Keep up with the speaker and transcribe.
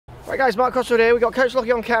Right guys, Mark Crossfield here. We've got Coach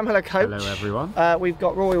Lockey on cam. Hello Coach. Hello everyone. We've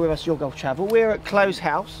got Rory with us, Your Golf Travel. We're at Close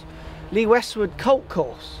House, Lee Westwood Colt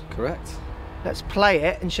course. Correct. Let's play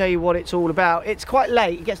it and show you what it's all about. It's quite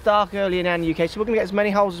late, it gets dark early now in the UK, so we're going to get as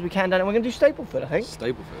many holes as we can down, and we're going to do Stapleford, I think.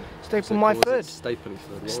 Stapleford? Staple my foot.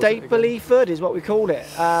 Stapleford. Stapleford is what we called it.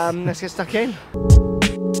 Let's get stuck in.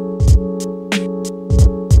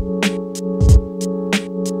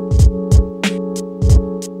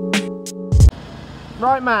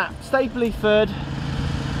 Right Matt, Stapleford.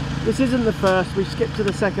 This isn't the first, we've skipped to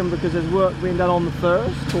the second because there's work being done on the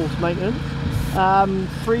first, course maintenance.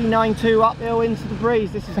 392 uphill into the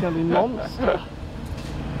breeze. This is going to be monster.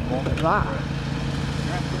 Look at that.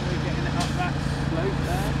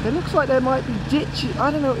 It looks like there might be ditches. I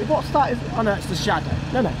don't know, what's that? Oh no, it's the shadow.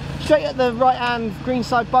 No. Straight at the right hand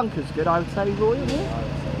greenside bunker's good, I would say, Roy, isn't it?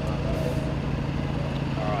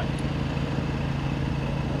 Alright.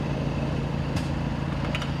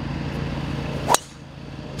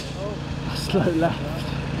 Slow left.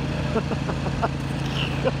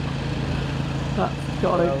 That's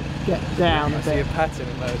got to get down a I see a bit. pattern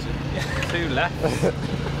emerging. 2 left,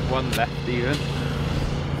 1 left even.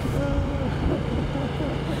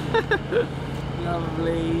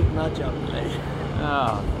 Lovely, nudge ugly.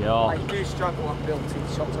 Oh god. I do struggle uphill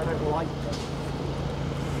tee shots, I don't like them.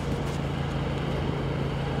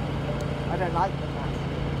 I don't like them.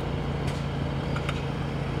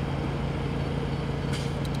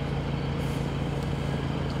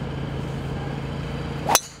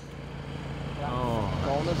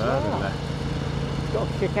 Further left. It's got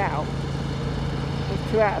to kick out.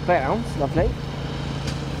 It's 2 out of bounds, lovely.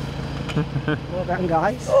 Well done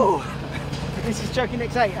guys. Oh. This is Joking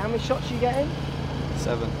Next 8. How many shots are you getting?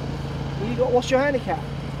 7. Well, you got, what's your handicap?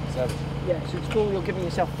 7. Yeah, so it's full, you're giving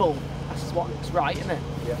yourself full. That's what looks right, isn't it?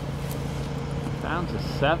 Yeah. Down to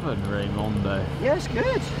 7, Raimondo. Yeah, it's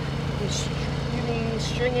good. You've been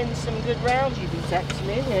stringing some good rounds, you've been texting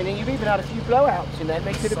me, and you've even had a few blowouts in there.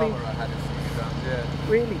 They could have been I had a few rounds, yeah.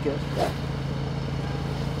 really good.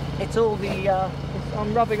 It's all the,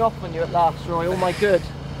 I'm rubbing off on you at last, Roy, all my good.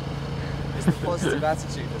 It's the positive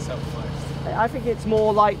attitude that's helped most. I think it's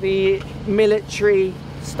more like the military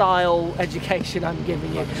style education I'm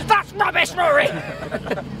giving you. That's rubbish, Rory!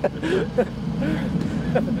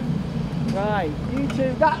 Right, you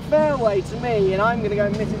two, that fairway to me, and I'm going to go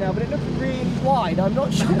and miss it now, but it looks really wide. I'm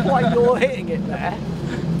not sure why you're hitting it there.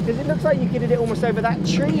 Because it looks like you could hit it almost over that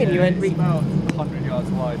tree and you went... It's about 100 yards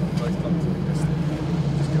wide on both clubs.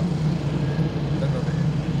 Just go. Don't rub it in.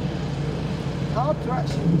 Hard to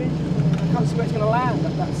actually vision. I can't see where it's going to land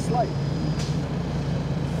at that slope.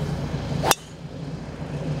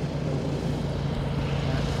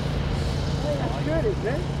 Oh, that's good, isn't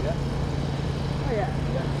it? Yeah. Oh yeah.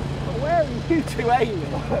 But where are you two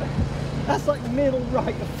aiming? That's like middle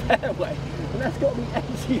right of fairway, and that's got to be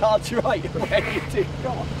 80 yards right of where you two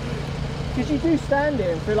got. Because you do stand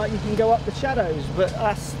here and feel like you can go up the shadows, but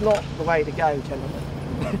that's not the way to go,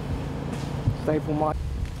 gentlemen. Staple mic.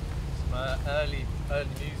 Some early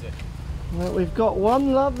music. Well, we've got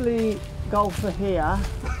one lovely golfer here,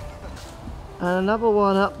 and another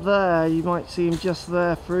one up there. You might see him just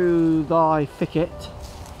there through the thicket.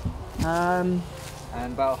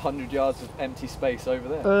 And about 100 yards of empty space over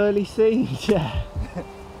there. Early scenes, yeah.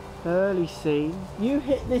 Early scene. You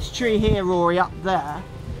hit this tree here, Rory, up there.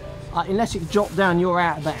 Unless it dropped down, you're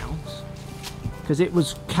out of bounds. Because it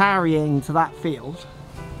was carrying to that field.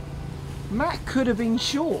 Matt could have been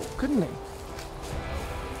short, couldn't he?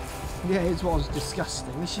 Yeah, his was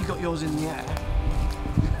disgusting. At least you got yours in the air.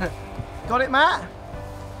 Got it, Matt?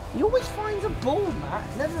 He always finds a ball,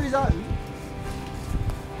 Matt. Never his own.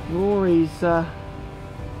 Rory's...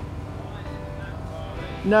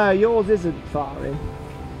 No, yours isn't far in.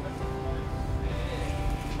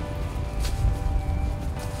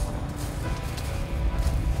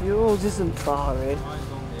 Yours isn't far in.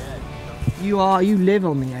 You live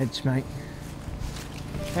on the edge, mate.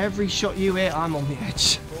 Every shot you hit, I'm on the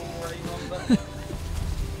edge.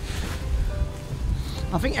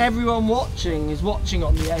 I think everyone watching is watching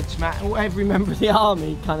on the edge, Matt. Every member of the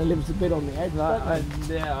army kind of lives a bit on the edge, right?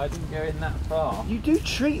 Yeah, I didn't go in that far. You do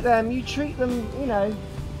treat them, you know,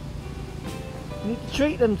 you need to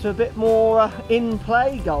treat them to a bit more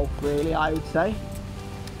in-play golf, really, I would say.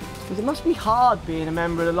 Because it must be hard being a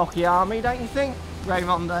member of the Lockey Army, don't you think,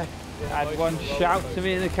 Raimondo? Had one shout to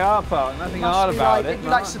me in the car park, nothing hard about it. It'd be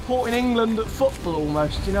like supporting England at football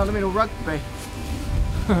almost, you know what I mean, or rugby.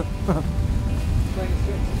 Playing a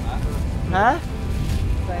Strixon, Matt? Huh?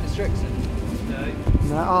 Playing a Strixon?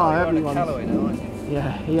 No, oh, everyone. Callaway now, aren't you?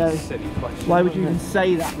 Yeah. Silly question. Why would you even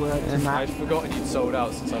say that word to Matt? I'd forgotten you'd sold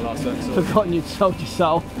out since I last went. Forgotten you'd sold your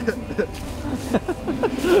soul.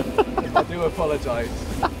 I do apologise.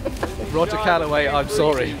 Roger Calloway, I'm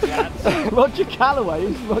sorry. Roger Calloway?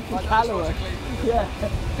 Who's Roger Calloway? Yeah.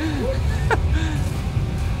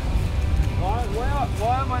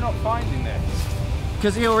 Why am I not finding this?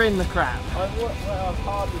 Because you're in the crap. I'm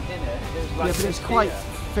hardly in it. Yeah, but it's quite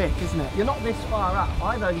thick, isn't it? You're not this far up.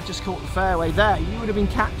 I've only just caught the fairway there. You would have been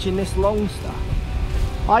catching this long stuff.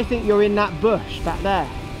 I think you're in that bush back there.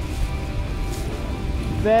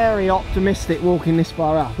 Very optimistic walking this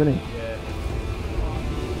far up, isn't he? Yeah.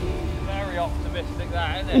 Very optimistic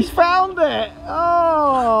that, isn't it? He's found it!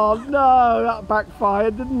 Oh no, that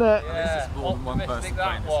backfired, didn't it? Yeah, This is more than one person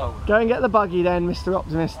playing this hole. Go and get the buggy then, Mr.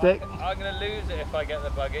 Optimistic. I'm going to lose it if I get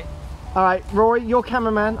the buggy. Alright, Rory, you're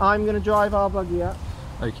cameraman. I'm going to drive our buggy up.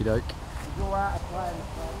 Okie doke. You're out of play.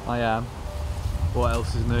 I am. What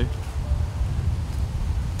else is new?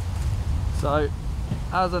 So,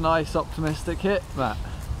 how's a nice optimistic hit, Matt?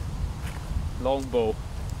 Long ball.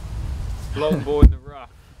 Long ball in the rough.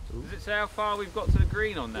 Does it say how far we've got to the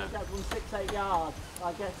green on that? That's 168 yards.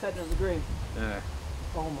 I guess centre of the green. Yeah.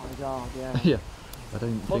 Oh my god, yeah. Yeah. I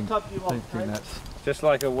don't What club do you want, think Craig? that's. Just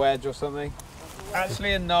like a wedge or something.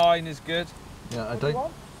 Actually, a 9 is good. Yeah, I What do you don't.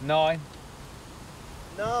 want? 9.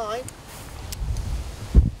 9.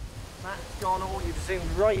 Matt's gone all, you've zoomed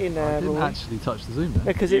right in there, I didn't Rory. actually touch the zoom then.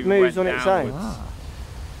 Because it You moves on went its own. downwards. Ah.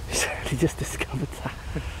 He's only just discovered that.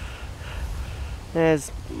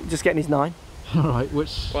 There's just getting his 9. Alright,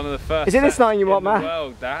 which. One of the first. Is it this sets 9 you want, in the Matt?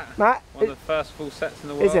 world, that. Matt, One of the first full sets in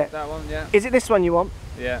the world. Is it? That one, yeah. is it this one you want?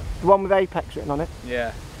 Yeah. The one with Apex written on it?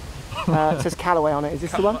 Yeah. It says Callaway on it. Is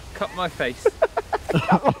this the one? Cut my face.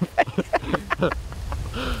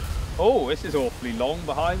 Oh, this is awfully long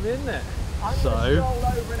behind me, isn't it? I'm So- gonna stroll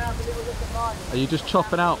over and have a little look at mine. Are you just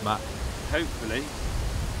chopping out, Matt? Hopefully.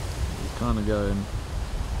 He's kind of going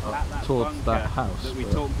up At that towards bunker that house. that we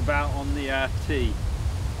but- talked about on the tee.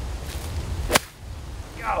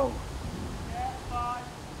 Go! Oh,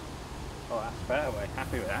 that's fairway.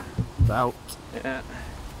 Happy with that. It's out. Yeah.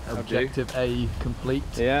 That'll do. Objective A complete.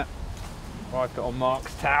 Yeah. Well, I've got on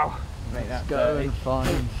Mark's towel. Make Let's that go dirty. and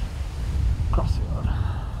find Crossfield.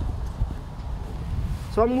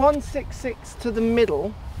 So I'm 166 to the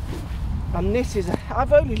middle, and this is,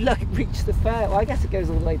 I've only reached the fair, well, I guess it goes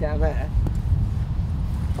all the way down there.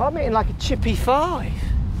 I'm hitting like a chippy 5.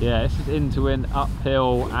 Yeah, this is in to win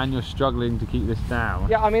uphill and you're struggling to keep this down.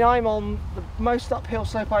 Yeah, I mean I'm on the most uphill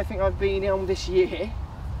slope I think I've been on this year.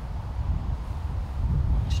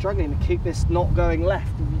 Struggling to keep this not going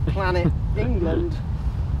left of the planet England.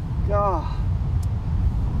 God.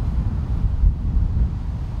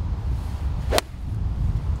 Good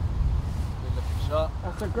looking shot.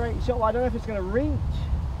 That's a great shot, but I don't know if it's going to reach.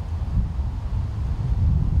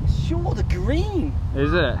 It's short of the green,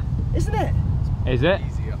 Is it? isn't it? Is it?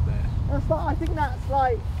 Easy up there. That's like, I think that's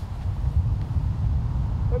like,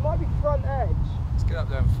 it might be front edge. Let's get up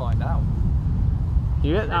there and find out.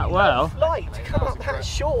 You hit that well. Flight to come up that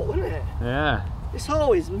short, wouldn't it? Yeah. This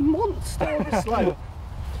hole is monster of a slope.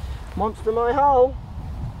 Monster my hole.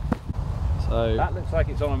 So, That looks like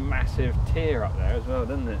it's on a massive tier up there as well,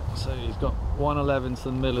 doesn't it? so he's got 111 to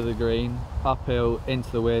the middle of the green, uphill into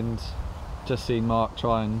the wind. Just seen Mark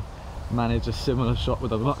try and manage a similar shot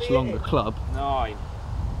with a much longer club. 9.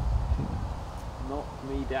 Knock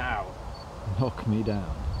me down. Knock me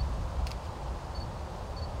down.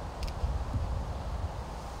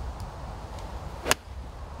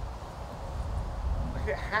 Look at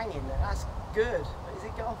it hanging there, that's good. Is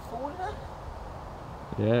it going forward enough?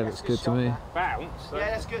 Yeah, looks good to me. Bounce? Yeah,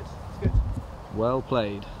 that's good. That's good. Well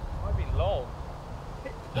played. Might be long.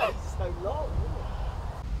 It's so long, isn't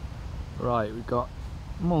it? Right, we've got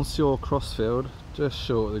Monsieur Crossfield just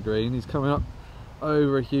short of the green. He's coming up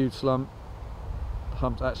over a huge slump. The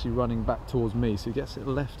hump's actually running back towards me, so he gets it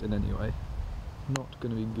left in anyway. Not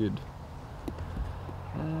going to be good.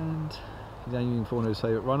 And he's aiming for one of his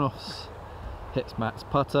favourite runoffs. Hits Matt's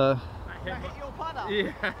putter. Did I hit your putter?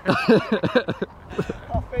 Yeah.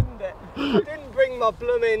 I finned it. I didn't bring my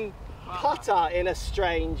blooming putter in a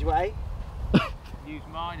strange way. Use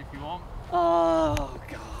mine if you want. Oh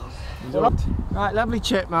God. Right, lovely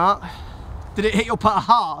chip, Mark. Did it hit your putter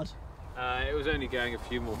hard? It was only going a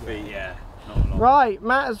few more feet, yeah. Not a lot. Right,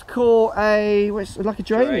 Matt has caught a, what's like a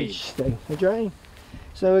drainage thing, a drain.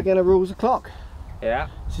 So we're going to rules the clock. Yeah.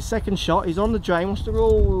 It's his second shot, he's on the drain. What's the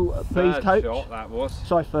rule, please, Third coach? shot that was.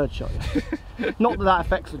 Sorry, third shot, yeah. Not that that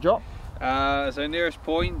affects the drop. So nearest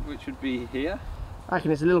point, which would be here. I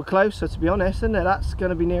reckon it's a little closer, to be honest, isn't it? That's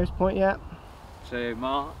going to be nearest point, yeah. So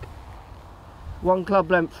Mark. 1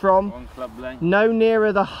 club length from. 1 club length. No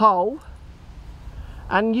nearer the hole.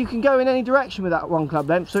 And you can go in any direction with that 1 club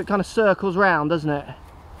length, so it kind of circles round, doesn't it?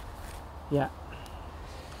 Yeah.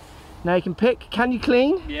 Now you can pick, can you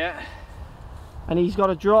clean? Yeah. And he's got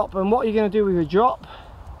a drop, and what are you going to do with your drop?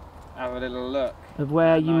 Have a little look. Of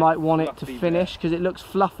where you might want it to finish, because it looks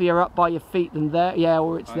fluffier up by your feet than there. Yeah,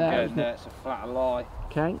 or it's there. There, it's a flat lie.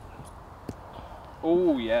 Okay.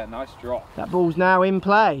 Oh yeah, nice drop. That ball's now in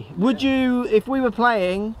play. Would you, if we were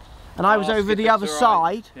playing, and I was over the other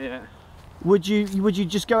side, yeah. would you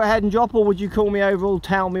just go ahead and drop, or would you call me over or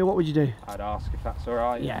tell me, what would you do? I'd ask if that's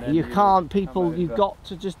alright. Yeah, you can't, people, you've got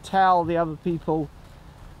to just tell the other people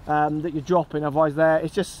that you're dropping, otherwise I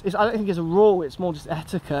don't think it's a rule, it's more just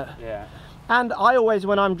etiquette. Yeah. And I always,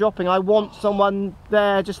 when I'm dropping, I want someone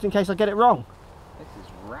there just in case I get it wrong. This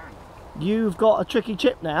is rank. You've got a tricky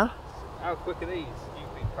chip now. How quick are these?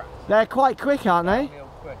 You've been practicing. They're quite quick, aren't they?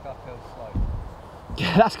 Downhill quick, uphill slow.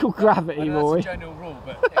 Yeah, that's called gravity, Rory. That's a general rule,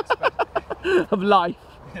 but expect of life.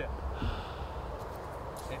 Yeah.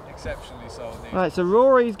 Exceptionally so. Right, so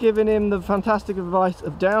Rory's giving him the fantastic advice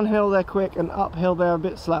of downhill they're quick and uphill they're a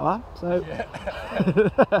bit slower. So, yeah.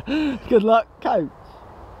 Good luck, Colt.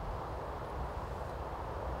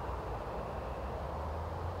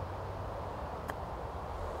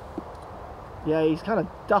 Yeah, he's kind of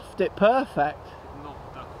duffed it perfect.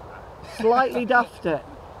 Not duffed. Slightly duffed it.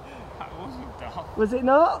 That wasn't duffed. Was it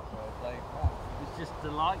not? It's just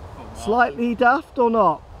delightful. Slightly duffed or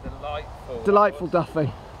not? Delightful. Delightful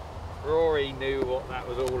duffing. Rory knew what that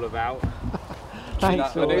was all about.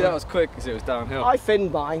 Thanks, I knew that was quick because it was downhill. I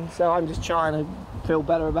finned mine, so I'm just trying to feel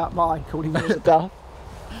better about mine, calling it a duff.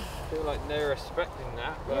 I feel like no respect in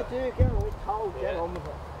that. Yeah, But do it, get on, it's cold, get on with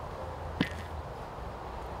it.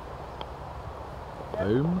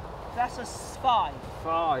 Boom. That's a 5.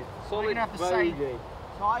 5. Solid We're gonna have the bogey. same.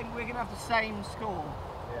 We're gonna have the same score.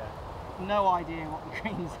 Yeah. No idea what the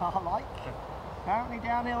greens are like. Apparently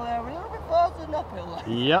downhill they're a little bit faster than uphill.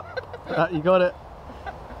 Yep. You got it.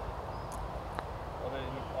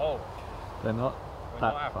 Oh, They're not we're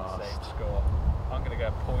that not having the same fast. score. I'm going to go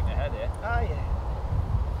a point ahead here. Oh yeah.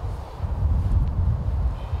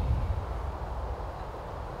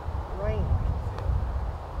 Rain.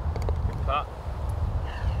 Good putt.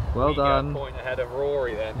 Well We done. Go a point ahead of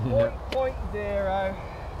Rory then. Yeah. Point 0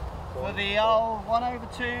 for the old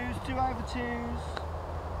 1/2s, 2/2s.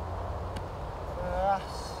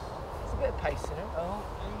 It's a bit of pace in it. Oh,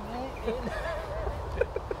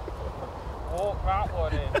 Walk that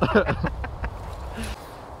one in.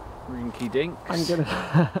 Rinky dinks. I'm gonna.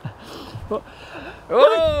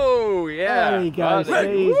 Oh yeah. There he goes.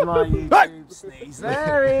 Sneeze, my YouTube sneeze.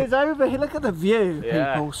 There he is over here. Look at the view,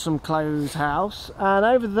 Yeah. people. Some closed house, and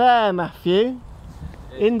over there, Matthew,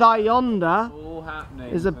 in thy yonder, All happening.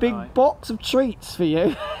 is a big tonight. box of treats for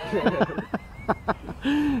you.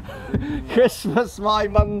 Christmas, my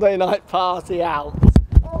Monday night party out.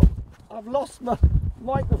 Oh, I've lost my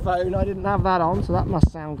microphone. I didn't have that on, so that must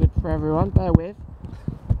sound good for everyone. Bear with.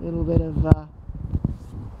 A little bit of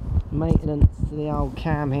maintenance to the old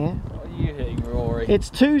cam here. What are you hitting, Rory? It's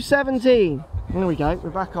 217. There we go. We're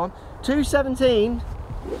back on. 217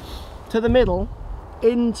 to the middle,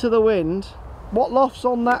 into the wind. What loft's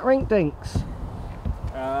on that rink dinks?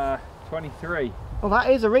 23. Well, that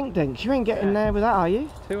is a rink dinks. You ain't getting there with that, are you?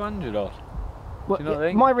 200 odd. Well, Do you not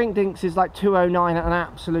think? my rink dinks is like 209 at an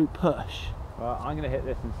absolute push. Well, I'm going to hit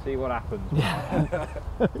this and see what happens. Yeah.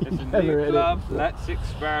 It's a new club. Let's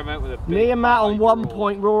experiment with a big Me and Matt on high 1 draw.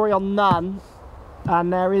 point, Rory on none.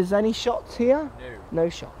 And there is any shots here? No. No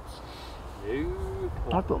shots. New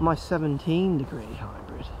I've got my 17-degree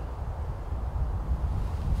hybrid.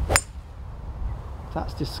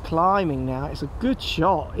 That's just climbing now. It's a good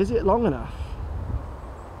shot. Is it long enough?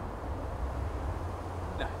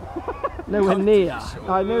 Nowhere near.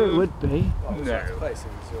 I knew it would be. No.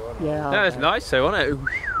 Yeah. That was nice though, wasn't it?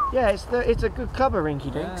 Yeah, it's a good clubber,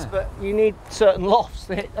 rinky dinks, Yeah. but you need certain lofts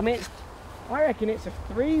to hit. I mean, I reckon it's a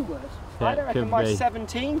 3-wood. Yeah, I don't it reckon could my be.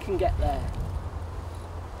 17 can get there.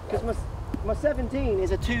 Because my 17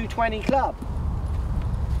 is a 220 club.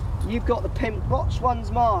 You've got the pimp. Which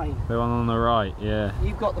one's mine? The one on the right, yeah.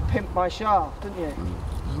 You've got the pimp my shaft, didn't you?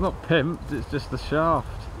 It's not pimped, it's just the shaft.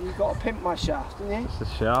 You've got to pimp my shaft, didn't you? It's the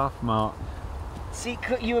shaft, Mark.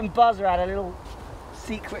 Secret, you and Buzzer had a little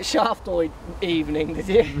secret shaftoid evening, did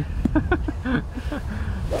you?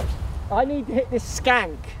 I need to hit this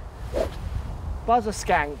skank. Buzzer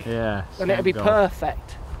skank. Yeah. And it'll be skank golf.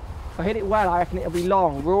 perfect. If I hit it well, I reckon it'll be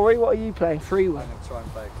long. Rory, what are you playing? 3-wood. I'm going to try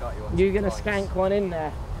and play a cut you on. You're going to skank one in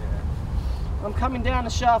there. Yeah. I'm coming down the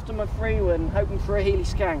shaft on my 3-wood and hoping for a Healy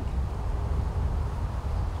skank.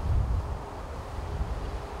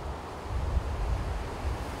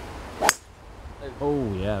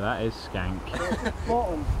 Oh yeah, that is skank.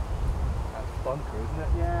 Bottom. That's bunker, isn't it?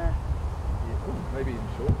 Yeah. Ooh, maybe even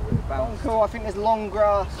shorter. It bounced. Cool. I think there's long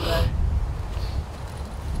grass there.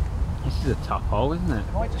 This is a tough hole, isn't it?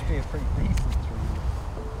 It might just be a pretty decent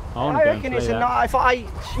through I reckon it's a nice. If I,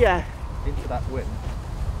 yeah. into that wind.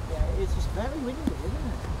 Yeah, it's just very windy, isn't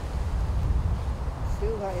it? I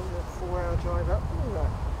feel that in the 4-hour drive up. All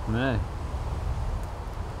right. No.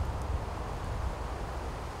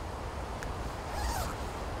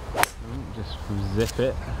 Just zip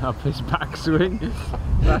it up his backswing.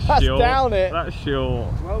 That's short. Down it. That's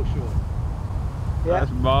short. It's well short. Yeah.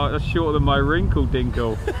 That's shorter than my wrinkle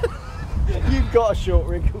dinkle. You've got a short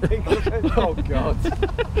wrinkle. Oh God.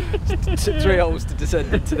 3 holes to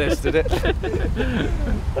descend into this, did it?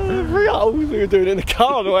 3 hours? We were doing it in the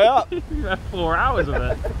car on the way up. 4 hours of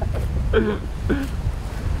it.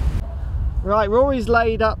 Right, Rory's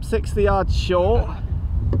laid up 60 yards short.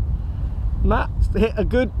 Matt's hit a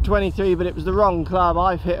good 23, but it was the wrong club.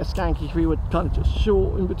 I've hit a skanky 3-wood, kind of just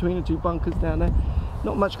short in between the two bunkers down there.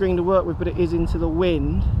 Not much green to work with, but it is into the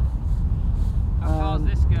wind. How far's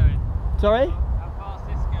this going? Sorry? How far's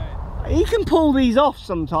this going? He can pull these off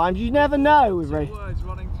sometimes. You never know with Ray. Words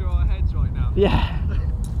running through our heads right now. Yeah.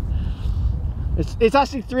 It's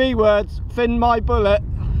actually 3 words. Fin my bullet.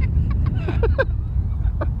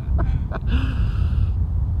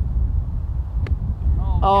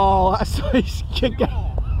 Oh, that's what he's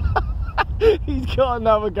got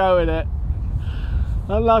another go in it.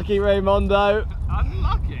 Unlucky, Raymondo.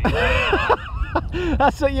 Unlucky?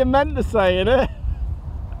 That's what you meant to say, innit?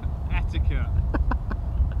 Etiquette.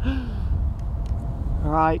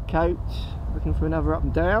 Alright, coach. Looking for another up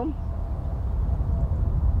and down.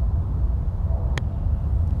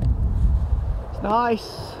 It's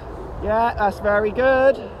nice. Yeah, that's very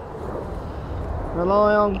good.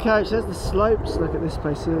 Rely on coach. There's the slopes. Look at this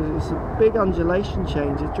place. It's a big undulation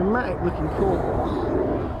change. A dramatic looking course.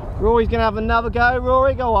 Rory's going to have another go.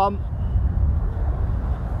 Rory, go on.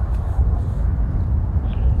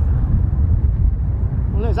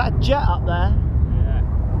 Well, is that a jet up there? Yeah.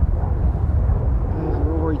 There's a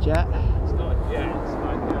Rory jet. It's not a jet, it's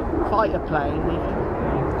like a... Fighter plane.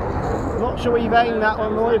 Not sure you've aimed that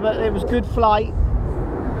one, Rory, but it was good flight.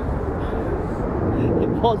 It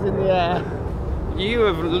was in the air. You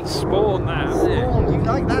have spawned that, haven't you? Spawned. You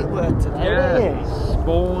like that word today, don't you?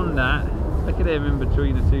 Spawned that. Look at him in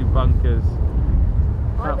between the two bunkers.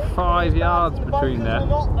 About 5 yards between there.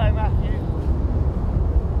 Not though, Matthew.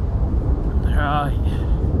 Right.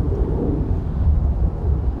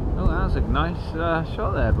 Oh, that was a nice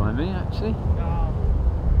shot there by me, actually. Oh,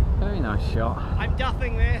 Very nice shot. I'm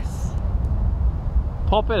duffing this.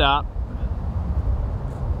 Pop it up.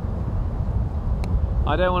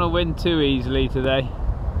 I don't want to win too easily today.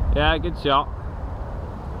 Yeah, good shot.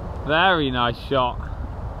 Very nice shot.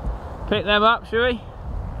 Pick them up, shall we?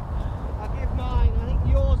 I'll give mine. I think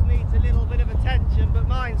yours needs a little bit of attention, but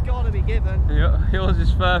mine's got to be given. Yours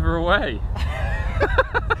is further away.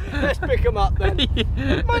 Let's pick them up then.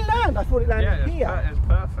 It might land. I thought it landed here. It's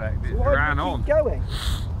perfect. It So why ran did it on. keep going?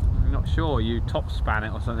 I'm not sure. You top span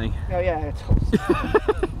it or something. Oh yeah,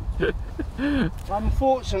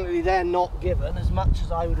 unfortunately they're not given as much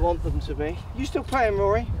as I would want them to be. You still playing,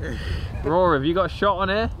 Rory? Rory, have you got a shot on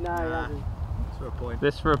here? No, he hasn't. For a point.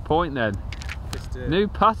 This for a point then. Just to New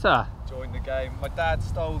putter. join the game. My dad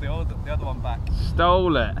stole the other one back.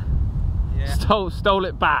 Stole it. Yeah. Stole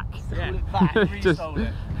it back. Stole it back. Re-stole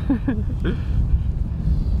it.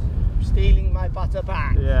 Stealing my butter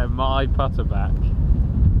back. Yeah, my putter back.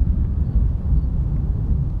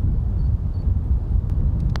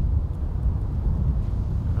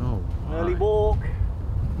 Oh, Early walk.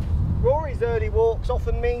 Rory's early walks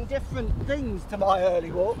often mean different things to my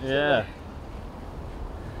early walks. yeah.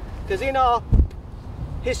 Because in our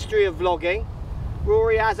history of vlogging,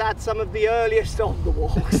 Rory has had some of the earliest of the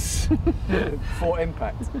walks. For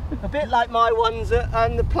impact. A bit like my ones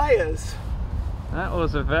and the players. That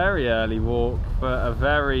was a very early walk for a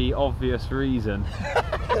very obvious reason.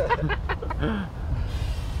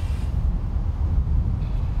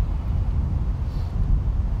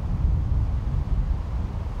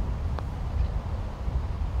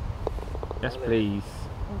 Yes, please.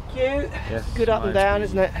 Thank you. Yes, Good up and nice, down, please.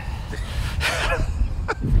 isn't it?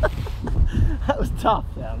 That was tough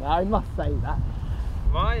down there, I must say that.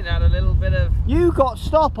 Mine had a little bit of... You got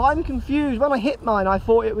stop, I'm confused. When I hit mine, I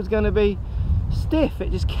thought it was going to be stiff.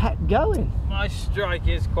 It just kept going. My strike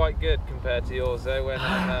is quite good compared to yours though when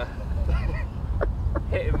I'm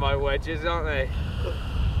hitting my wedges, aren't they?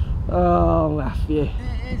 Oh, Matthew.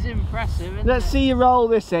 It is impressive, isn't Let's see you roll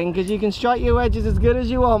this in, because you can strike your wedges as good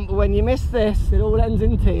as you want, but when you miss this, it all ends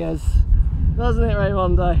in tears. Doesn't it,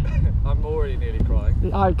 Raymondo? I'm already nearly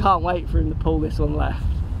crying. I can't wait for him to pull this one left.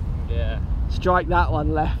 Yeah. Strike that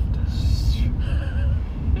one left.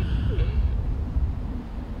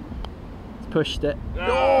 It's pushed it.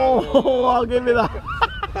 Oh, I'll give you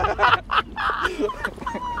that.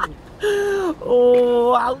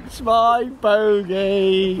 Oh, ouch, my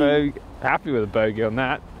bogey. Happy with a bogey on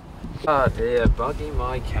that. Oh dear, buggy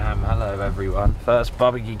my cam. Hello everyone. First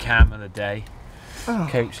buggy cam of the day. Oh,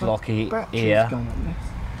 Coach Lockey here.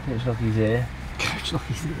 Coach Lockey's here. Coach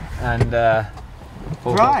Lockey's here. And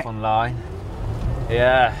Full Right. Golf Online.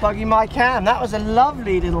 Yeah. Buggy my cam. That was a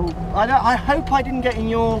lovely little. I hope I didn't get in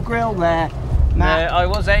your grill there, Matt. Yeah, I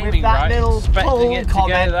was aiming with that right, little expecting pull it to go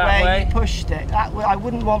comment that where way. you pushed it. I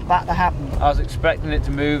wouldn't want that to happen. I was expecting it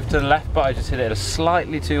to move to the left, but I just hit it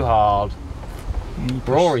slightly too hard.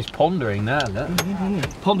 Rory's pondering there, look.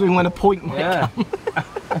 Pondering when a point might Yeah. come.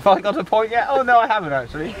 Have I got a point yet? Oh no, I haven't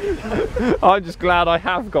actually. I'm just glad I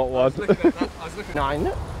have got one.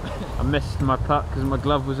 Nine. I missed my putt because my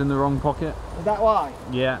glove was in the wrong pocket. Is that why?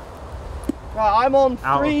 Yeah. Right, I'm on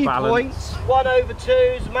Out of 3 balance. points. 1 over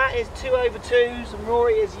 2s. Matt is 2 over 2s, and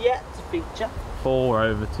Rory is yet to feature. 4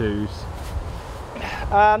 over 2s.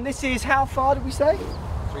 This is how far did we say?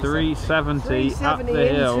 370 up 370 the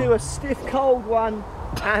into hill. a stiff cold one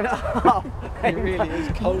and up. It really is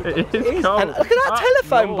cold. It It is is. cold. And look at that Up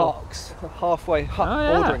telephone north. box. Halfway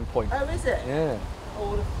yeah. ordering point. Oh, is it? Yeah.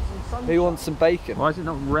 Oh, some Who wants some bacon? Why is it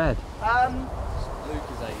not red? Luke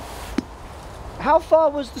is 8. How far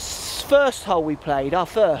was the first hole we played? Our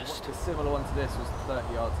first? The similar one to this was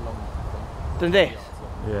 30 yards long, I think. Than this?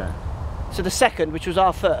 Yeah. So the second, which was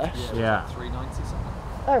our first? Yeah. 390 something.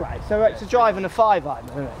 Alright, so it's a drive and a 5-iron,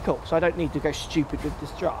 isn't it? Cool, so I don't need to go stupid with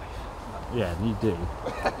this drive. Yeah, you do.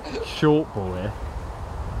 Short ball here.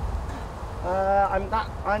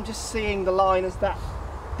 I'm just seeing the line as that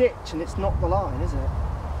ditch, and it's not the line, is it?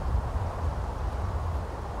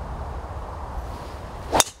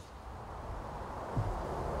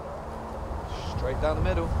 Straight down the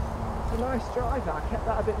middle. It's a nice drive. I kept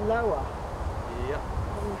that a bit lower. Yep.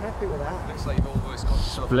 I'm happy with that. Looks like you've almost got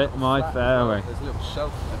yourself Split a my flat fairway. There's a little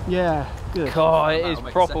shelf there. Yeah, good. God, it is That'll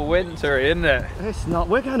make proper sense. wintry, isn't it? It's not.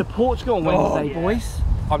 We're going to Portugal on Wednesday, yeah. boys.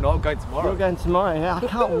 I'm not going tomorrow. We're going tomorrow. Yeah, I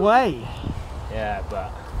can't wait. Yeah,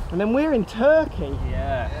 but And then we're in Turkey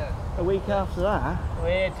yeah, a week after that.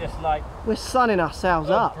 we're just like We're sunning ourselves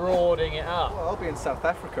up. broadening it up. Well, I'll be in South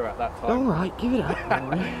Africa at that All time. right, give it up,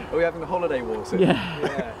 Rory. Are we having the holiday wars? Yeah.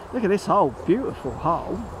 Yeah, Look at this hole. Beautiful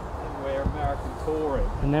hole. and we're American touring.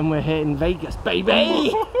 And then we're hitting Vegas,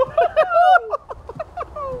 baby.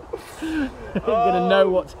 You're gonna know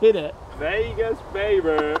what's hit it. Vegas,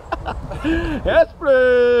 baby. Yes,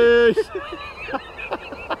 please.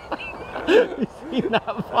 You seen that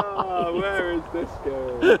vibe? Oh, where is this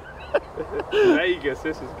going? Vegas,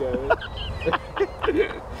 this is going.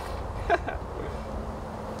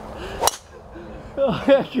 Oh,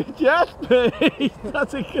 yeah, good. Yes, please.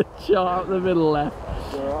 That's a good shot up the middle left.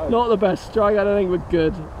 Right. Not the best strike. I don't think we're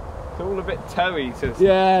good. It's all a bit toey to Yeah, this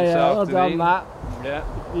yeah. Well done, afternoon. Matt.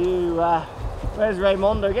 Yeah. You. Where's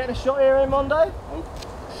Raymondo? Getting a shot here, Raymondo?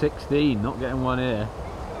 16, not getting one here.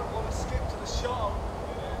 I want to skip to the shot.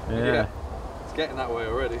 Yeah. It's getting that way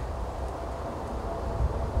already.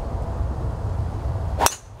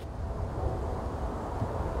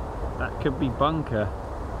 That could be bunker.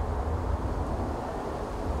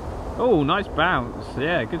 Oh, nice bounce.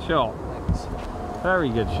 Yeah, good shot. Thanks. Very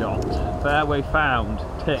good shot. Fairway found.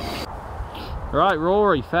 Tick. Right,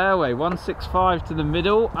 Rory, fairway 165 to the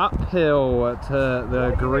middle, uphill to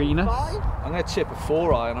the greenest. I'm going to chip a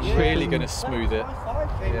 4-iron. I'm really going to smooth it.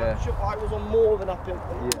 Yeah. I was on more than uphill.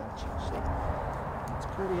 Yeah. It's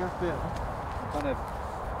pretty uphill. Kind of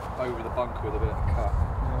over the bunker with a bit of a cut.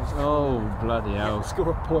 Oh, bloody hell.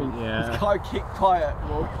 Score a point. Yeah. This guy keep quiet,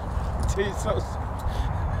 Rory.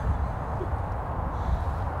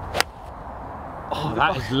 Oh,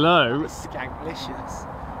 that is low. Skanklicious.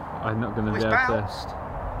 I'm not going to be It's able bounced. to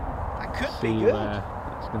That could see be good. where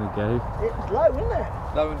it's going to go. It was low, wasn't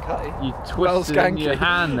it? Low and cutty. You Well, twisted in your skanky.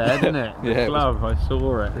 hand there, didn't it? The Yeah, it was- glove, I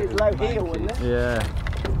saw it. It was low heel, wasn't it? Yeah.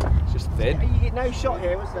 It's just thin. You get no shot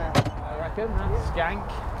here, was there? I reckon that's skank.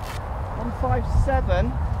 157.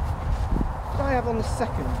 What did I have on the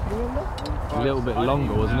second? Can you remember? A little bit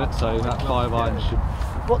longer, wasn't it? So that 5-iron should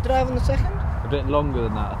What did I have on the second? a bit longer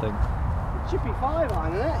than that, I think. It should be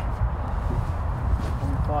 5-iron, isn't it?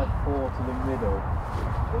 154 to the middle.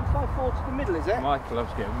 154 to the middle, is it? My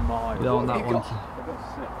glove's getting mild. Yeah, on that What have you one. got? I've got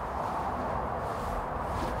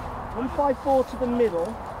 154 to the middle.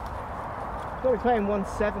 Got to be playing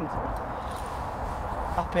 170.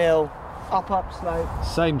 Uphill, up slope.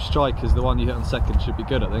 Same strike as the one you hit on second should be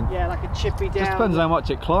good, I think. Yeah, like a chippy down. Just depends how much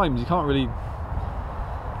it climbs. You can't really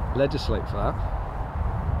legislate for that.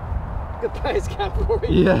 Good players can, Rory.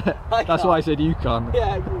 Yeah, that's why I said you can't.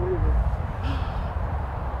 Yeah, you really.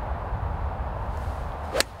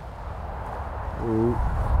 Ooh.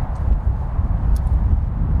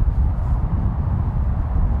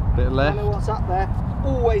 Bit left. I know what's up there.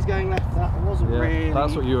 Always going left. That wasn't really.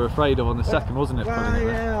 That's what you were afraid of on the second, wasn't it? Well,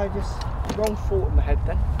 yeah, I just wrong thought in the head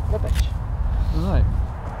then. Rubbish. Right.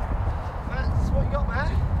 That's what you got,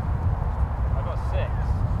 Matt. I got 6.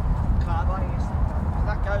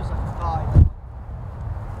 That goes like a 5.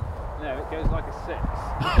 No, it goes like a 6.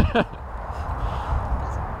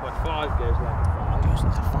 Well, 5 goes like a 5. Goes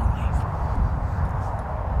like a 5.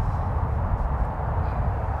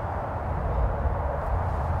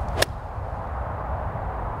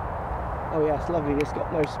 Oh yeah, it's lovely. It's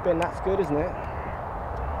got no spin. That's good, isn't it?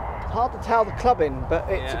 It's hard to tell the clubbing, but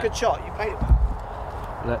it's a good shot. You played it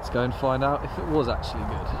well. Let's go and find out if it was actually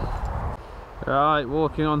good. Right,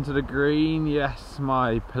 walking onto the green. Yes,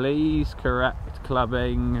 my please, correct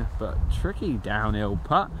clubbing, but tricky downhill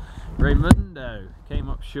putt. Raimundo came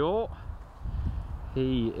up short.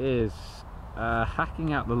 He is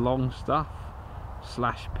hacking out the long stuff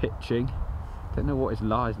 / pitching. Don't know what his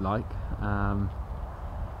lie's like.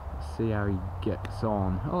 Let's see how he gets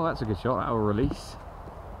on. Oh, that's a good shot. That'll release.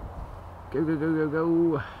 Go, go, go, go,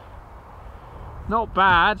 go. Not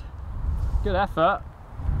bad. Good effort.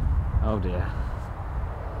 Oh dear.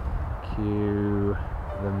 Cue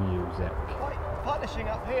the music. Quite punishing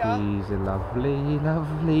up here. He's a lovely,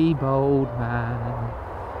 lovely bold man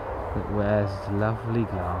that wears lovely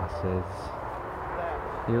glasses.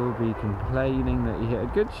 He'll be complaining that he hit a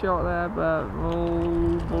good shot there, but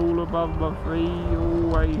ball above the 3,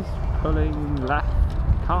 always pulling left,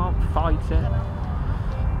 can't fight it.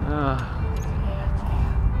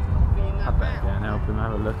 I better go and help him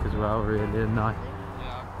have a look as well, really, and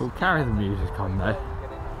we'll carry the music on though.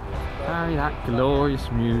 Carry that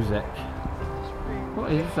glorious music.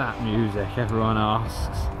 What is that music, everyone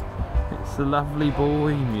asks? It's the lovely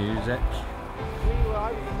boy music. We were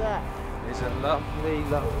over there. He's a lovely,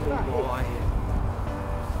 lovely boy.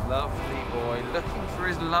 Lovely boy, looking for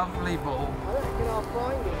his lovely ball. I don't reckon I'll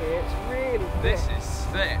find it here. It's really thick. This is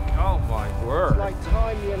thick, oh my word. It's like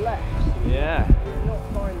time your left. Yeah. You're not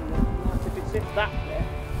finding it. Like if it's that bit.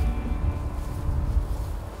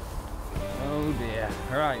 Oh dear.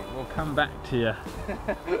 Right, we'll come back to you.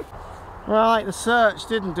 Right, the search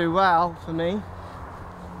didn't do well for me.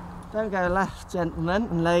 Don't go left, gentlemen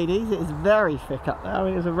and ladies. It is very thick up there. I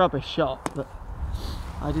mean, it was a rubbish shot, but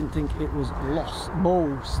I didn't think it was lost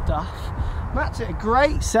ball stuff. Matt's hit a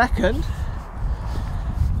great second,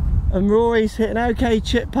 and Rory's hit an okay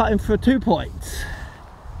chip putting for 2 points.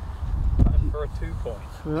 For a 2 point.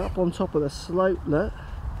 We're up on top of the slope, look.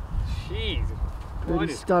 Jeez.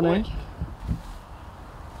 Pretty stunning.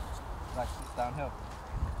 Like it's downhill.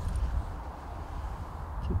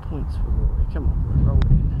 2 points for Rory. Come on, we're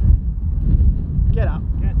rolling. Get up.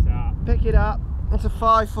 Get up. Pick it up. That's a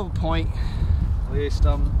 5 for a point. At least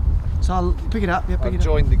So I'll pick it up. Yeah, pick I've it up.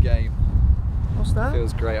 joined the game. What's that?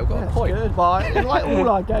 Feels great. I've got a That's point. good, but like all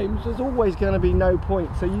our games, there's always going to be no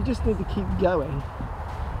points, so you just need to keep going.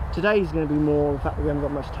 Today's going to be more the fact that we haven't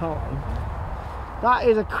got much time. That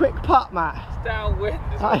is a quick putt, Matt. It's downwind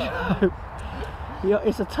as well. I know. Yeah,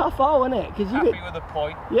 it's a tough hole, isn't it? Because you Happy get... with a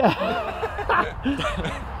point. Yeah.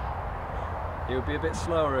 It would be a bit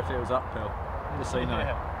slower if it was uphill. Just so you know.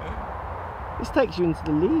 Yeah. This takes you into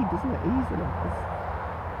the lead, doesn't it? Easily.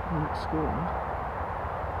 He's not scored.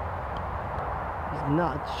 He's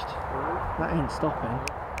nudged. That ain't stopping.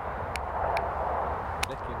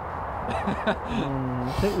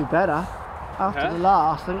 I think we better. After the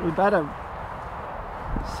last, I think we better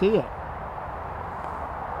see it.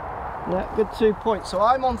 Yeah, good 2 points. So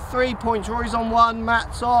I'm on 3 points. Rory's on 1.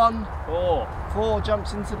 Matt's on 4. 4.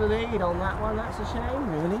 Jumps into the lead on that one. That's a shame,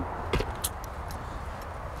 really.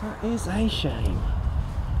 That is a shame.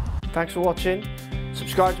 Thanks for watching.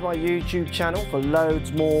 Subscribe to my YouTube channel for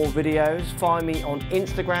loads more videos. Find me on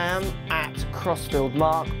Instagram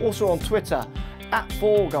 @CrossfieldMark. Also on Twitter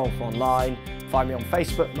 @4GolfOnline. Find me on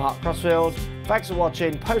Facebook, Mark Crossfield. Thanks for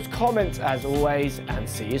watching. Post comments as always, and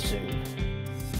see you soon.